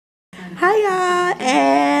Hi y'all,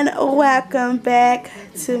 and welcome back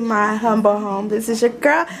to my humble home. This is your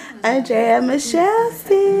girl Andrea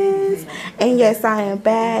Michellsis, and yes, I am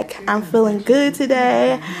back. I'm feeling good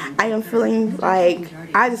today. I am feeling like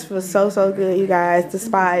I just feel so good, you guys,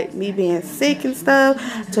 despite me being sick and stuff.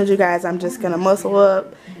 I told you guys I'm just gonna muscle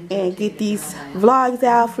up and get these vlogs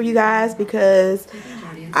out for you guys because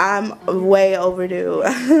I'm way overdue.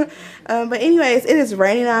 But anyways, it is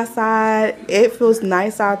raining outside. It feels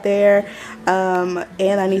nice out there. And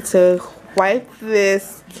I need to wipe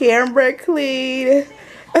this camera clean.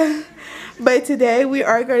 But today we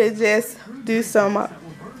are going to just do some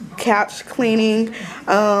couch cleaning.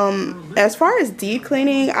 As far as deep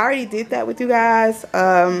cleaning, I already did that with you guys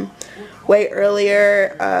way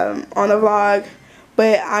earlier on the vlog.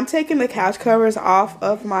 But I'm taking the couch covers off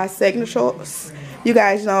of my signature. You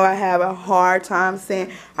guys know I have a hard time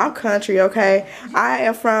saying I'm country, okay? I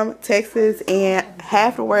am from Texas, and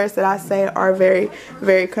half the words that I say are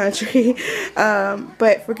very country.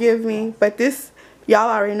 But forgive me. But this, y'all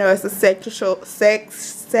already know, it's a sectional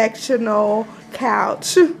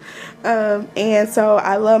couch. And so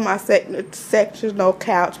I love my sectional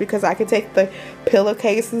couch because I can take the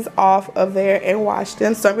pillowcases off of there and wash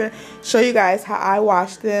them. So I'm going to show you guys how I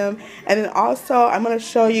wash them, and then also I'm going to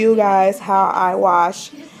show you guys how I wash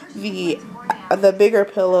the bigger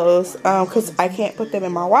pillows because I can't put them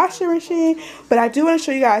in my washing machine. But I do want to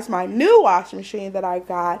show you guys my new washing machine that I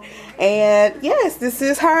got, and yes, this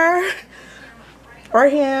is her or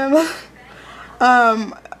him.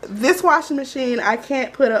 This washing machine, I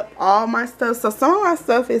can't put up all my stuff, so some of my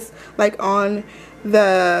stuff is like on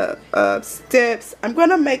the steps. I'm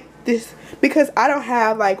gonna make this because I don't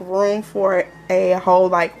have like room for a whole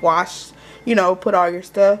like wash, you know, put all your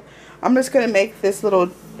stuff. I'm just gonna make this little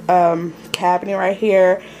cabinet right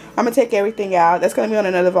here. I'm gonna take everything out. That's gonna be on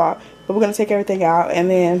another vlog, but we're gonna take everything out and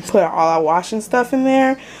then put all our washing stuff in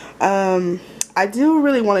there. I do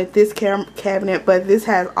really wanted this cabinet, but this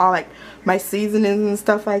has all like my seasonings and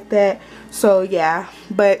stuff like that. So yeah,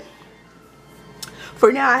 but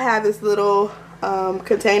for now I have this little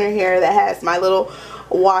container here that has my little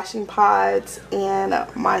washing pods and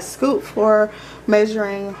my scoop for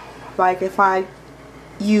measuring, like if I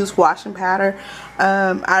use washing powder.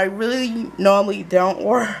 I really normally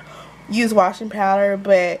don't use washing powder,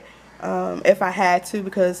 but if I had to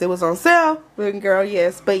because it was on sale, then girl,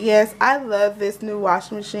 yes. But yes, I love this new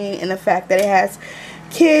washing machine and the fact that it has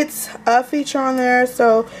kids feature on there,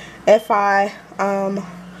 so if I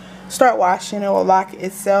start washing, it will lock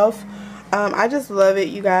itself. I just love it,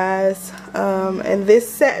 you guys. And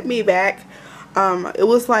this set me back. It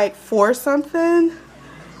was like $4 something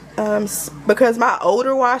because my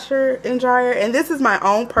older washer and dryer, and this is my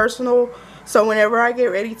own personal, so whenever I get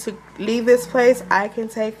ready to leave this place, I can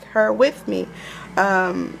take her with me.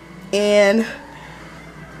 And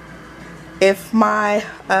if my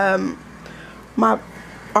my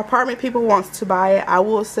apartment people wants to buy it, I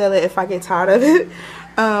will sell it if I get tired of it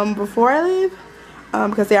before I leave,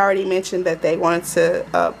 because they already mentioned that they wanted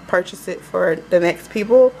to purchase it for the next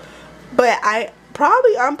people. But I'm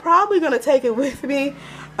probably gonna take it with me.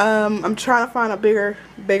 I'm trying to find a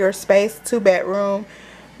bigger space, 2-bedroom,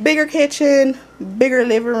 bigger kitchen, bigger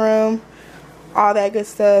living room, all that good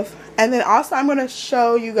stuff. And then also I'm gonna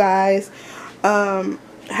show you guys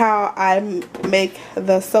how I make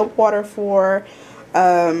the soap water for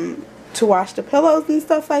to wash the pillows and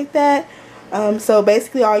stuff like that. So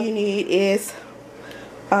basically all you need is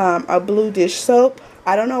a blue dish soap.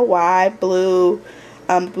 I don't know why blue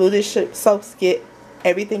dish soaps get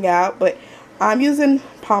everything out, but I'm using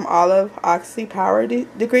Palm Olive Oxy Power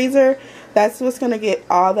Degreaser. That's what's gonna get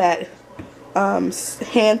all that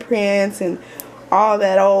handprints and all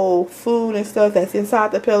that old food and stuff that's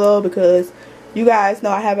inside the pillow, because you guys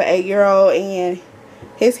know I have an 8-year-old and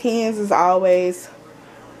his hands is always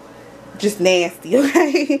just nasty,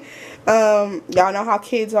 okay? Y'all know how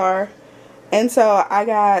kids are. And so I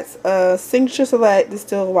got Signature Select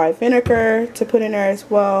distilled white vinegar to put in there as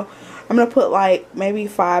well. I'm gonna put like maybe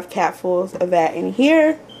 5 capfuls of that in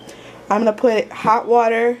here. I'm gonna put hot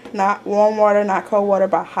water, not warm water, not cold water,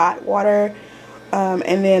 but hot water.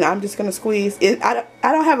 And then I'm just gonna squeeze it. I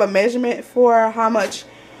don't have a measurement for how much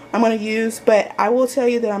I'm gonna use, but I will tell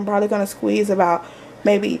you that I'm probably gonna squeeze about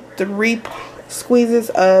maybe 3 squeezes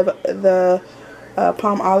of the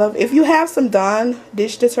Palm Olive. If you have some Dawn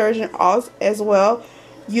dish detergent as well,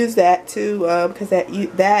 use that too, because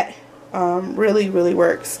that really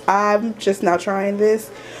works. I'm just now trying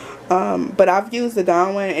this, but I've used the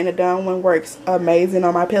Dawn one, and the Dawn one works amazing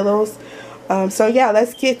on my pillows. So yeah,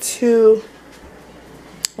 let's get to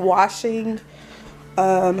washing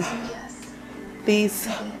these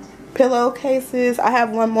pillowcases. I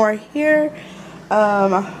have one more here,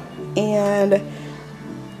 and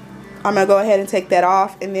I'm gonna go ahead and take that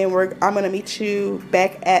off, and then I'm gonna meet you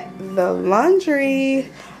back at the laundry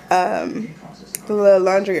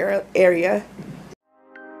area.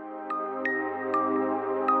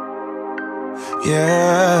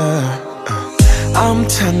 Yeah, I'm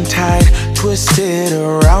tongue-tied, twisted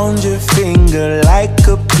around your finger like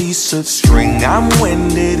a piece of string. I'm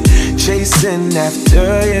winded, chasing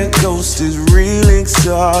after your ghost is real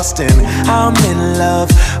exhausting. I'm in love,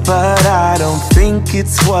 but I don't think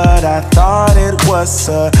it's what I thought it was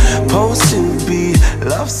supposed to be.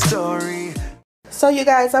 Love story. So you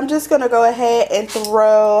guys, I'm just gonna go ahead and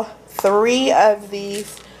throw 3 of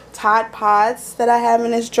these Tide Pods that I have in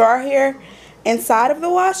this jar here inside of the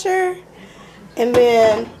washer, and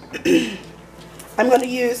then I'm going to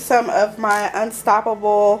use some of my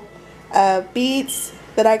Unstoppable beads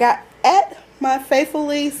that I got at my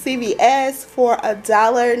Faithfully CVS for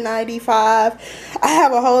 $1.95. I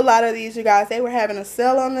have a whole lot of these, you guys. They were having a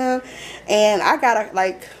sale on them, and I got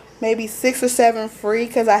like maybe 6 or 7 free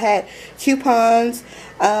because I had coupons.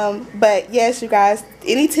 But yes, you guys,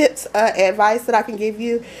 any tips, advice that I can give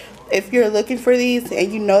you if you're looking for these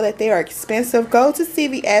and you know that they are expensive, go to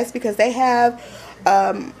CVS because they have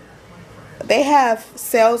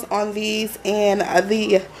sales on these, and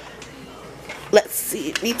the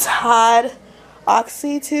Tide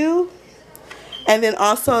Oxy too, and then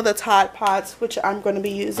also the Tide Pods, which I'm going to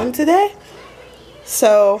be using today.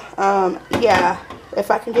 So yeah, if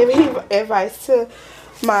I can give any advice to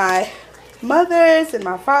my mothers and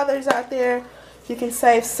my fathers out there, you can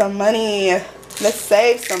save some money. Let's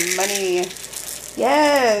save some money.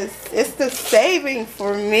 Yes, it's the saving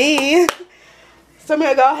for me. So I'm going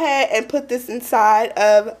to go ahead and put this inside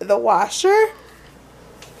of the washer.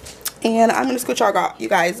 And I'm going to scooch you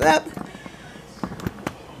guys up.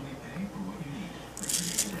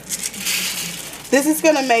 This is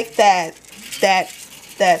going to make that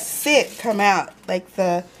scent come out. Like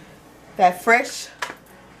that fresh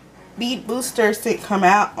bead booster scent come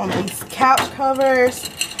out on these couch covers.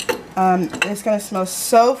 It's going to smell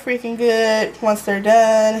so freaking good once they're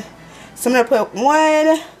done. So I'm going to put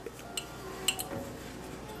 1,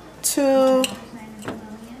 2,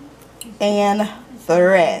 and the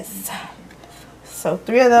rest. So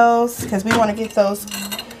 3 of those, because we want to get those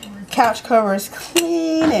couch covers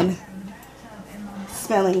clean and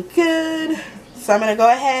smelling good. So I'm going to go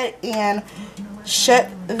ahead and shut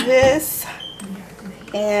this,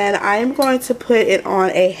 and I'm going to put it on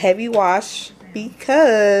a heavy wash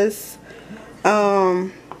because I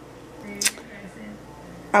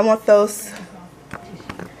want those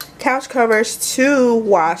couch covers to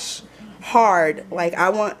wash hard. Like, I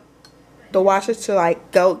want the washer to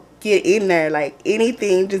like go get in there, like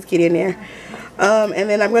anything, just get in there. And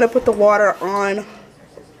then I'm going to put the water on.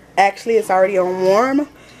 Actually, it's already on warm.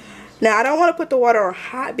 Now, I don't want to put the water on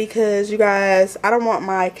hot because, you guys, I don't want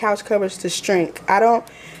my couch covers to shrink.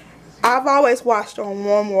 I've always washed on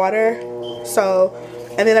warm water. So,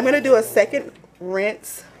 and then I'm going to do a second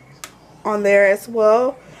rinse on there as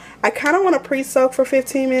well. I kind of want to pre-soak for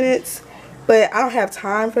 15 minutes, but I don't have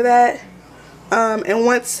time for that. And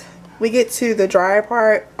once we get to the dryer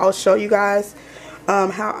part, I'll show you guys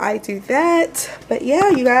how I do that. But yeah,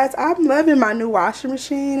 you guys, I'm loving my new washing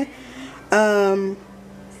machine.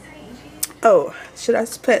 Oh, should I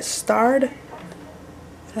put start? I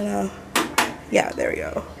don't know. Yeah, there we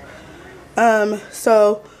go.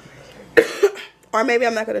 So, or maybe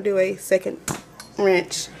I'm not going to do a second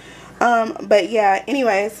rinse. But yeah,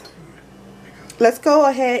 anyways, let's go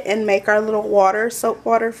ahead and make our little soap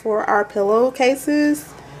water for our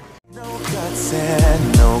pillowcases. No guts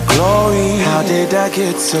and no glory. How did I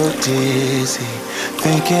get so dizzy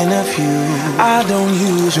thinking of you? I don't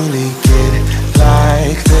usually get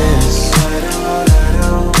like this.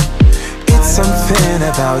 It's something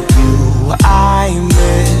about you I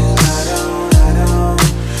miss.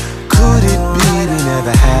 Could it be we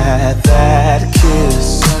never had that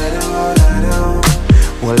kiss?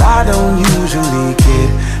 Well, I don't usually get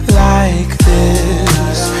like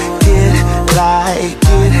this. Get like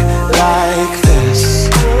this. Get like this.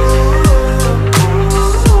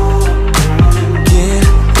 Get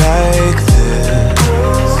like this.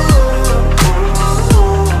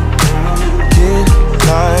 Get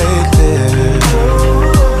like this.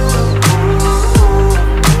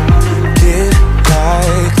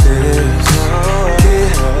 Get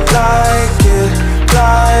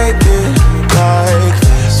like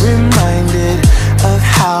this. Reminded of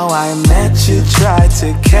how I met you, tried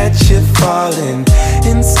to catch you falling.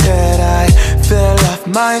 Instead I fell off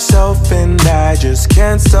myself and I just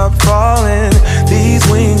can't stop falling. These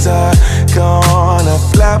wings are gonna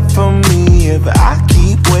flap for me if I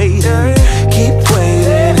keep waiting, keep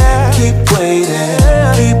waiting, keep waiting,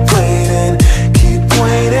 keep waiting, keep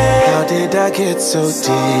waiting. How did I get so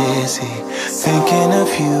dizzy thinking of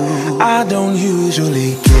you? I don't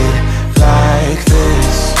usually get like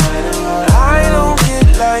this. I don't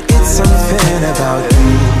get like it's something about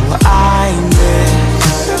you I miss.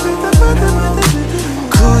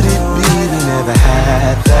 Could it be we never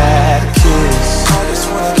had that kiss? I just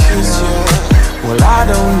wanna kiss you. Well, I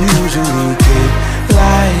don't usually get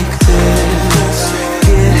like this.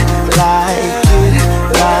 Get like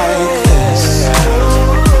this.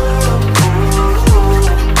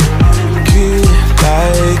 Get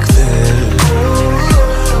like this.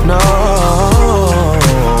 No,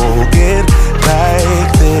 get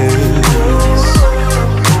like this.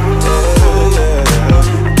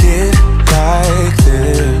 Get like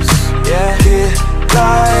this. Yeah, get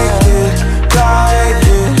like it, like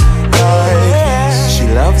it, like this.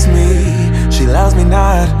 She loves me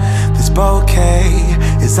not. This bouquet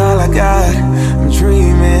is all I got. I'm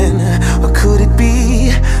dreaming, or could it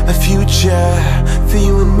be a future for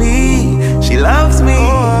you and me? She loves me,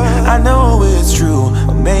 I know it's true.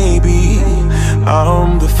 Or maybe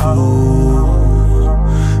I'm the fool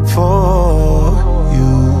for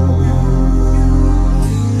you.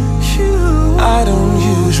 I don't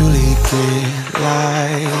usually get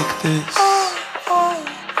like this.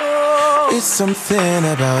 It's something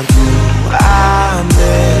about you I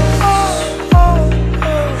miss.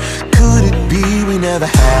 Could it be we never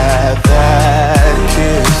had that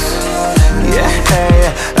kiss?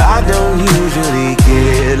 Yeah, I don't usually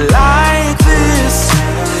get like this.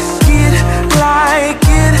 Get like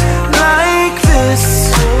it, like this.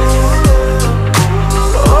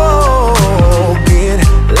 Oh, get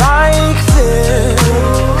like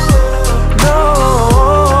this. No,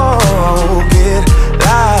 get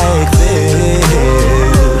like this.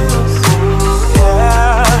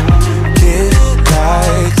 Yeah, get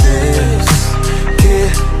like this.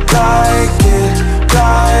 Get like it,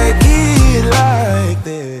 like it, like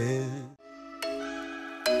this.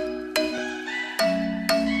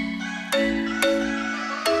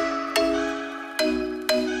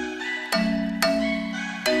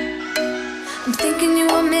 I'm thinking you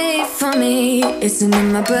were made for me. Isn't it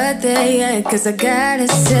my birthday yet? Cause I gotta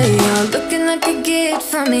say, you're looking like a gift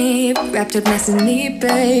for me. Wrapped up nice and neat,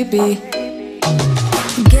 baby.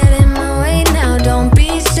 Get in my way now, don't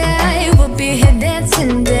be shy. We'll be here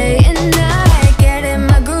dancing day and night. Get in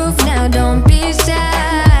my groove now, don't be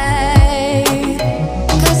shy.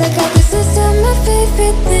 Cause I got this list of my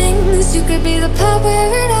favorite things. You could be the part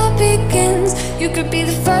where it all begins. You could be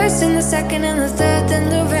the first and the second and the third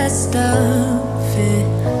and the rest of it.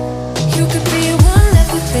 You could be one of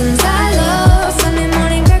the things I love. Sunday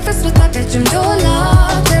morning breakfast with my bedroom door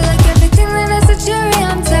locked. I like everything that has a cherry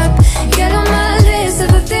on top. Get on my list of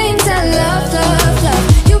the things I love, love,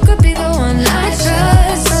 love. You could be the one I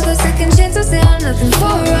trust. All the second chances, they are nothing for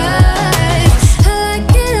us. I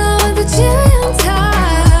like it all with the cherry on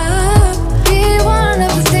top. Be one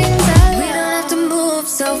of the things I love. We don't have to move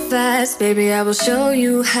so fast, baby, I will show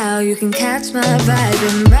you how you can catch my vibe.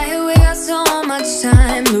 And right here we got so much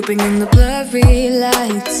time, looping in the blurry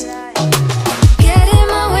lights. Get in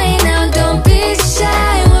my way now, don't be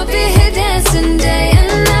shy. We'll be here dancing day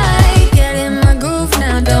and night. Get in my groove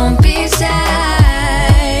now, don't be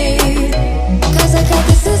shy. Cause I got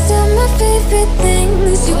this list of my favorite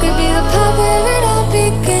things. You could be the part where it all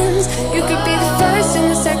begins. You could be the first and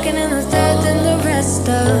the second and the third and the rest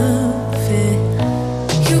of it.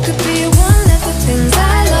 You could be one of the things I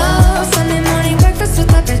love. Sunday morning breakfast with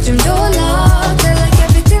my bedroom door locked. I like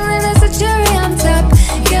everything that has a cherry on top.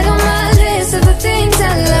 Get on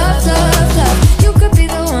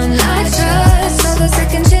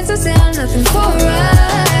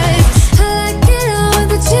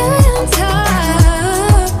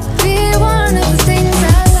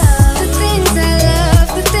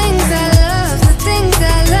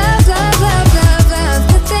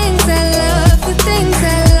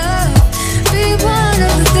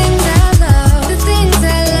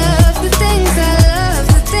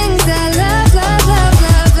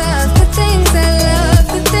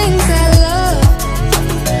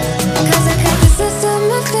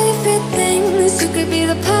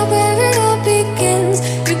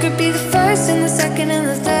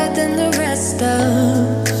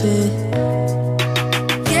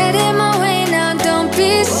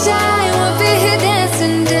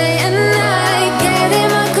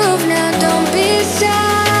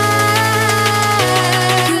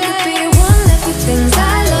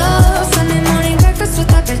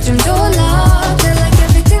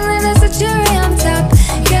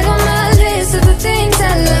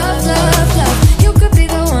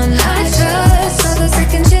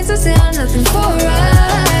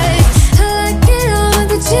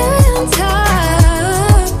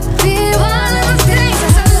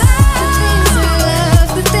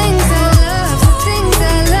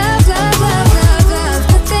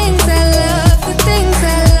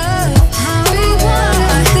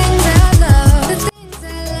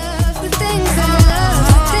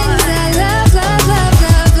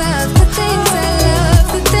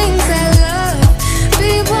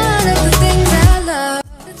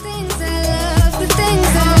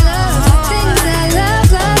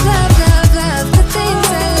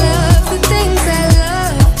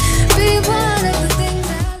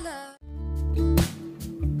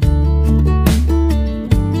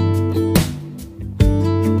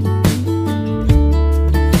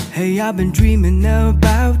I've been dreaming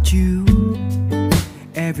about you.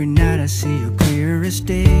 Every night I see you clear as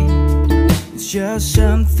day. It's just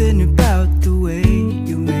something about the way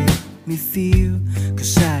you make me feel.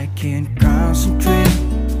 'Cause I can't concentrate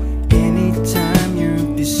anytime you're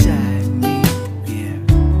beside me. Yeah,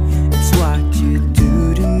 it's what you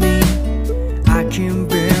do to me. I can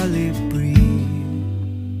barely breathe.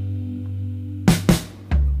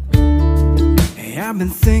 Hey, I've been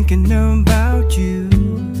thinking about you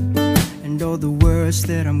and all the words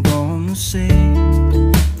that I'm gonna say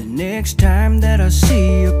the next time that I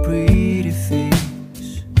see your pretty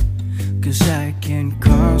face. 'Cause I can't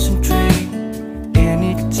concentrate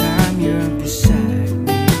anytime you're beside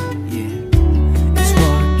me. Yeah, it's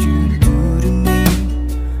what you do to me.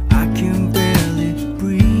 I can barely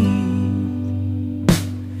breathe.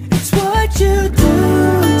 It's what you do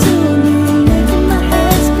to me, making my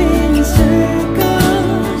head spin in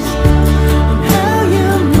circles. And how you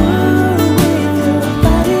move with your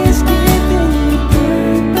body is giving me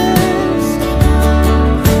purpose.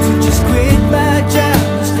 So just quit my job,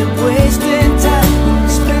 stop wasting time,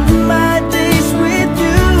 spending my days with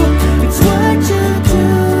you. It's what you do.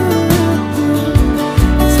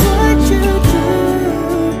 It's what you do.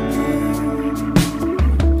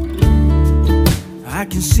 I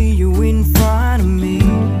can see you in front of me.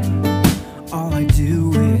 All I do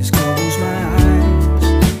is close my eyes,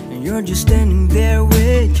 and you're just standing there